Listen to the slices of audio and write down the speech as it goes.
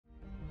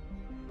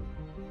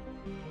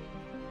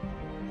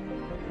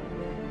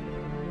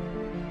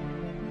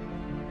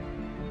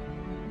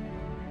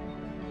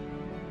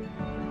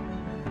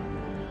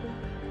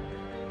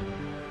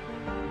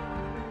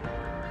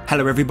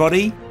Hello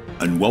everybody,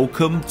 and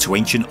welcome to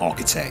Ancient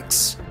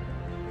Architects.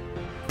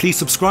 Please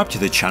subscribe to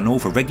the channel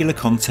for regular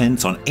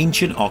content on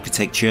ancient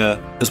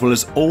architecture, as well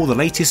as all the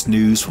latest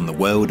news from the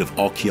world of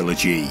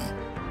archaeology.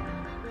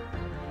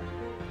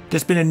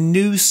 There's been a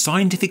new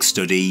scientific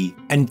study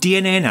and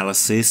DNA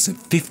analysis of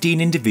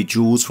 15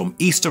 individuals from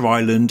Easter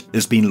Island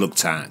has been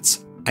looked at,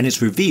 and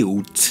it's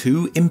revealed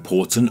two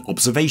important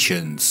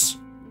observations.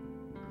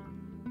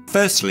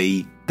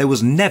 Firstly, there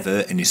was never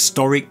an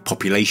historic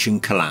population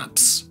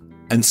collapse.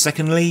 And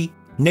secondly,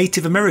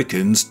 Native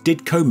Americans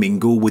did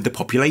co-mingle with the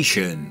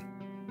population.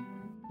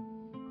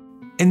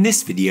 In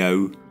this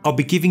video, I'll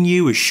be giving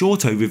you a short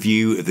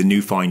overview of the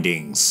new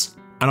findings,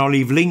 and I'll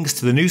leave links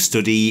to the new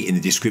study in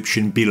the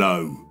description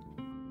below.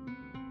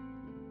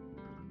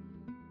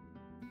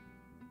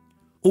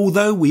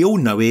 Although we all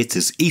know it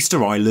as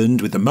Easter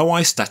Island with the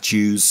Moai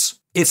statues,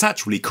 it's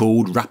actually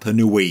called Rapa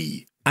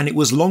Nui, and it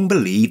was long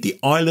believed the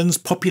island's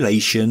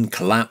population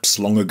collapsed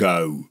long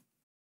ago.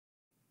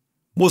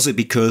 Was it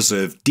because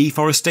of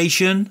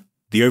deforestation,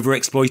 the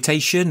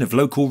overexploitation of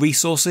local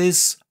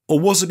resources, or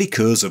was it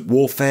because of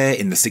warfare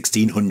in the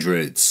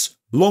 1600s,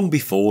 long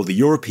before the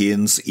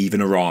Europeans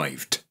even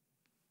arrived?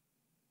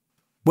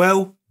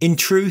 Well, in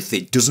truth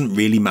it doesn't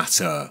really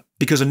matter,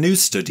 because a new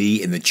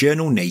study in the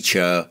journal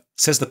Nature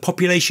says the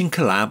population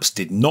collapse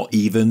did not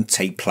even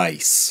take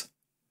place.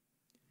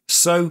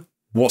 So,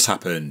 what's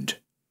happened?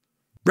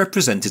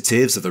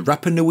 Representatives of the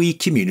Rapa Nui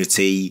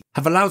community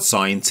have allowed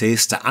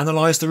scientists to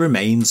analyse the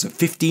remains of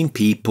 15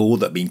 people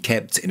that have been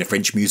kept in a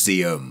French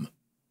museum.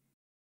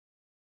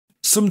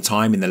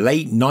 Sometime in the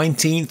late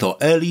 19th or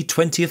early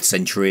 20th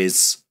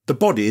centuries, the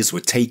bodies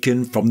were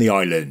taken from the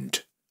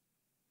island.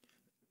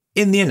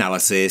 In the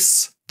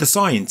analysis, the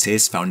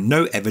scientists found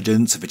no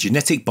evidence of a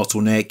genetic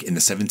bottleneck in the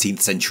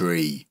 17th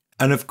century,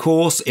 and of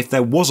course if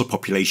there was a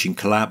population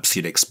collapse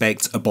you'd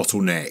expect a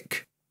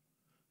bottleneck.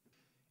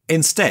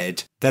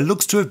 Instead, there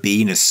looks to have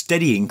been a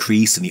steady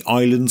increase in the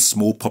island's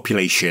small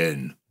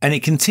population, and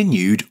it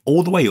continued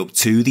all the way up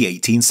to the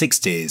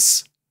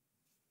 1860s.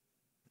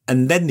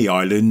 And then the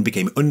island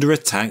became under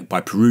attack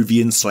by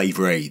Peruvian slave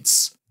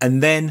raids,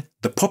 and then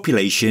the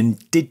population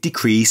did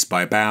decrease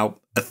by about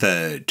a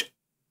third.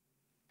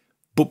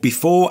 But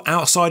before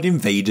outside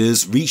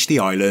invaders reached the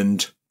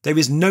island, there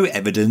is no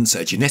evidence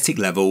at a genetic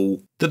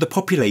level that the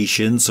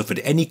population suffered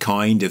any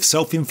kind of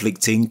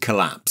self-inflicting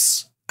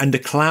collapse. And a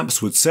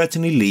collapse would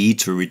certainly lead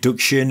to a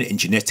reduction in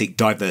genetic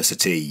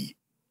diversity.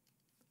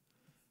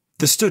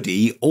 The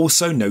study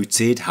also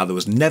noted how there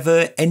was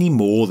never any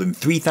more than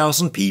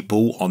 3,000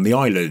 people on the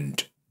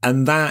island,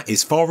 and that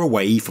is far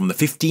away from the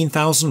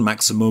 15,000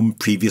 maximum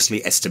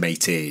previously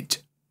estimated.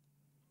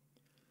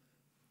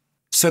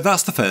 So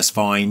that's the first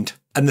find,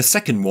 and the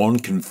second one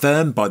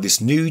confirmed by this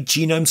new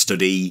genome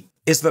study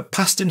is that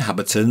past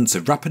inhabitants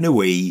of Rapa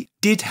Nui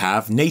did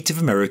have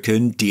Native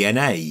American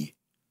DNA.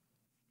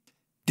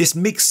 This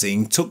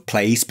mixing took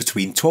place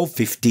between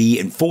 1250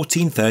 and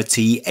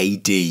 1430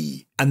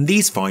 AD, and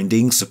these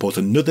findings support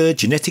another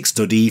genetic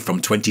study from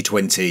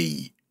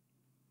 2020.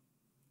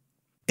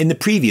 In the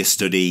previous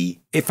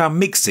study, it found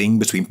mixing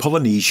between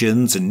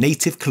Polynesians and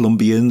native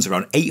Colombians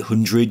around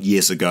 800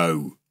 years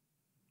ago.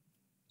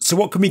 So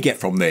what can we get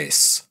from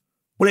this?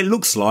 Well, it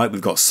looks like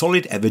we've got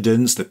solid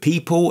evidence that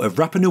people of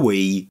Rapa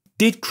Nui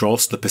did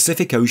cross the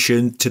Pacific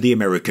Ocean to the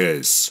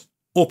Americas,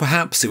 or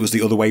perhaps it was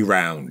the other way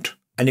round,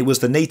 and it was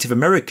the Native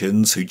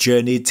Americans who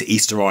journeyed to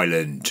Easter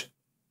Island.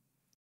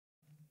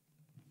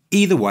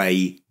 Either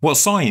way, what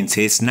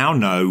scientists now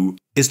know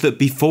is that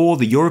before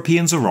the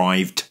Europeans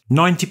arrived,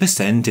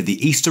 90% of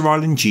the Easter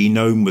Island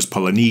genome was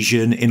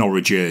Polynesian in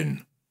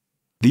origin.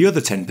 The other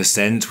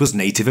 10% was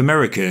Native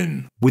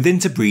American, with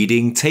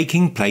interbreeding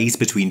taking place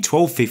between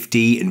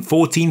 1250 and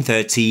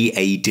 1430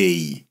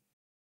 AD.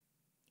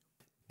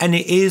 And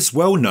it is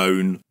well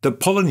known that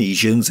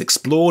Polynesians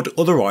explored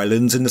other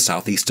islands in the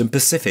southeastern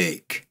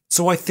Pacific,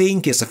 so I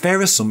think it's a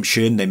fair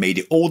assumption they made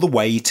it all the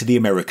way to the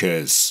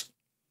Americas.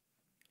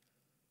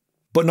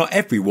 But not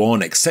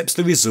everyone accepts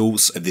the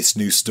results of this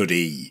new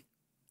study.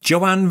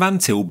 Johan van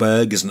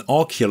Tilburg is an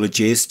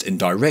archaeologist and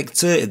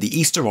director of the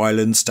Easter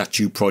Island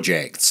Statue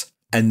Project,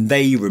 and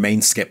they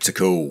remain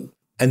sceptical,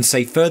 and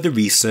say further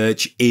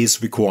research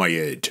is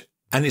required,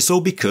 and it's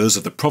all because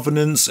of the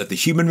provenance of the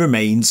human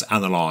remains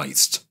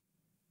analysed.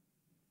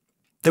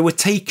 They were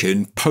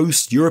taken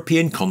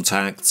post-European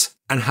contact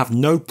and have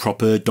no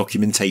proper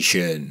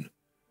documentation.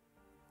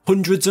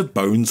 Hundreds of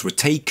bones were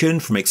taken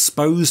from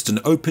exposed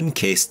and open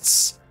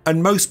kists,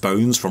 and most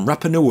bones from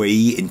Rapa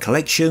Nui in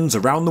collections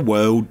around the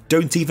world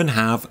don't even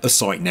have a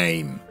site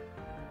name.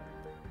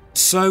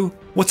 So,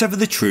 whatever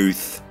the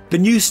truth, the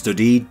new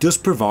study does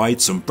provide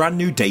some brand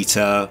new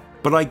data,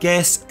 but I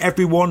guess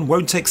everyone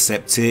won't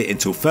accept it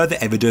until further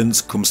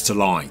evidence comes to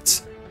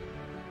light.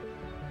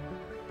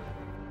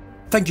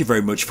 Thank you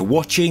very much for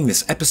watching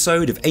this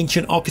episode of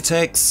Ancient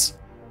Architects.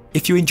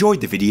 If you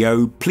enjoyed the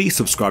video, please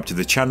subscribe to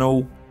the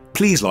channel,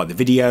 please like the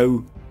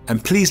video,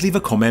 and please leave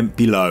a comment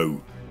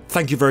below.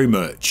 Thank you very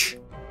much.